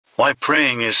Why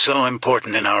praying is so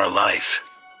important in our life.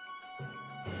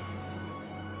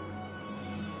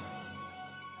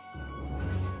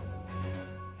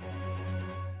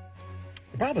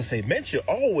 The Bible says men should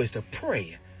always to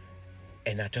pray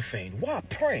and not to faint. Why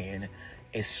praying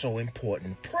is so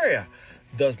important? Prayer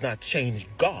does not change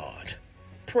God.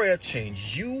 Prayer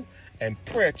changes you, and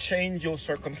prayer changes your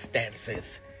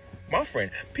circumstances. My friend,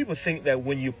 people think that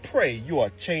when you pray, you are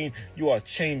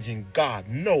changing God.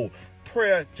 No,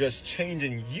 prayer just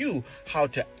changing you how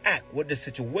to act when the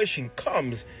situation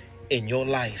comes in your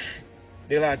life.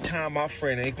 There are times, my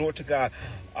friend, hey, glory to God,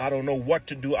 I don't know what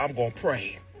to do, I'm going to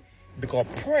pray. Because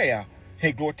prayer,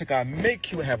 hey, glory to God,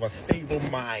 make you have a stable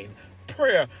mind.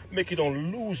 Prayer make you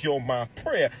don't lose your mind.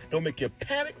 Prayer don't make you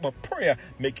panic, but prayer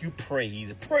make you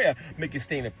praise. Prayer make you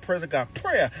stay in the presence of God.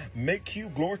 Prayer make you,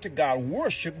 glory to God,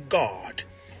 worship God.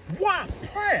 Why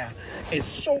prayer is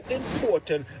so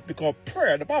important? Because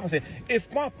prayer, the Bible says,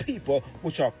 if my people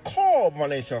which are called by my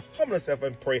name shall humble themselves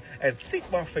and pray and seek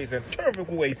my face and turn from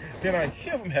their ways, then I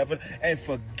hear from heaven and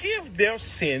forgive their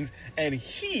sins and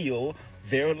heal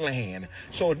their land.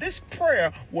 So this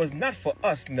prayer was not for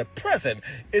us in the present.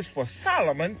 It's for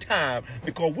Solomon time,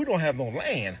 because we don't have no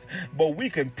land. But we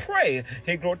can pray,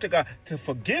 hey, glory to God, to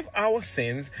forgive our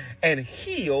sins and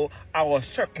heal our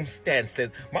circumstances.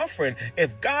 My friend,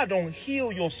 if God don't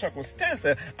heal your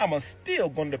circumstances, I'm still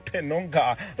going to depend on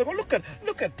God.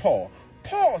 Look at Paul.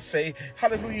 Paul say,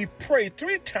 hallelujah, he prayed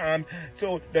 3 times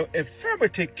so the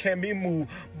infirmity can be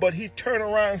moved, but he turned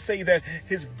around and say that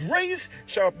his grace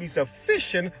shall be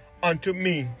sufficient unto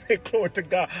me. Hey, glory to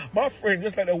God. My friend,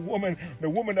 just like the woman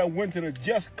that went to the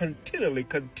just continually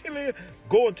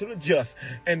going to the just.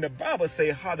 And the Bible say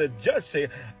how the judge say,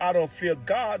 I don't fear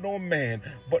God nor man.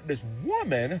 But this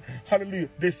woman, hallelujah,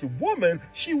 this woman,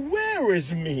 she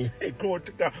wearies me. Hey, glory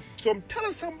to God. So I'm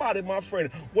telling somebody, my friend,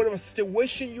 whatever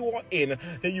situation you are in,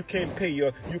 that you can't pay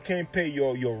your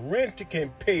rent, you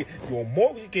can't pay your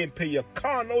mortgage, you can't pay your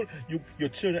car note, your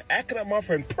children acting up, my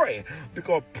friend, pray.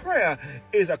 Because prayer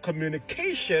is a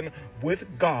communication with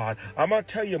God. I'm going to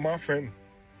tell you, my friend,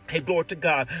 hey, glory to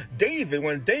God,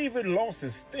 when David lost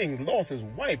his thing, lost his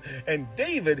wife, and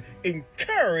David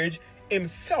encouraged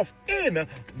himself in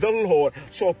the Lord.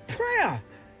 So prayer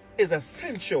is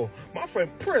essential. My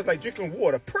friend, prayer is like drinking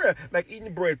water. Prayer like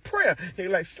eating bread. Prayer is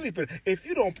like sleeping. If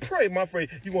you don't pray, my friend,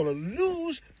 you're going to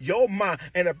lose your mind.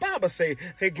 And the Bible says,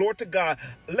 hey, glory to God,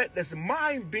 let this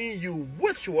mind be in you,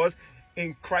 which was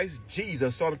in Christ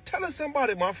Jesus. So I'm telling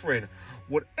somebody, my friend,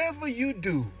 whatever you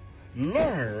do,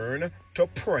 learn to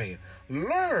pray.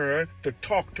 Learn to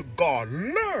talk to God.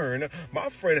 Learn, my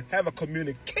friend, have a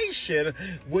communication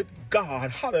with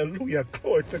God. Hallelujah.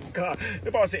 Glory to God.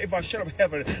 The Bible says, if I shut up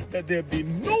heaven, that there be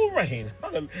no rain.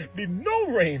 Hallelujah. Be no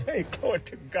rain. Hey, glory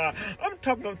to God. I'm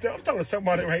talking to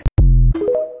somebody right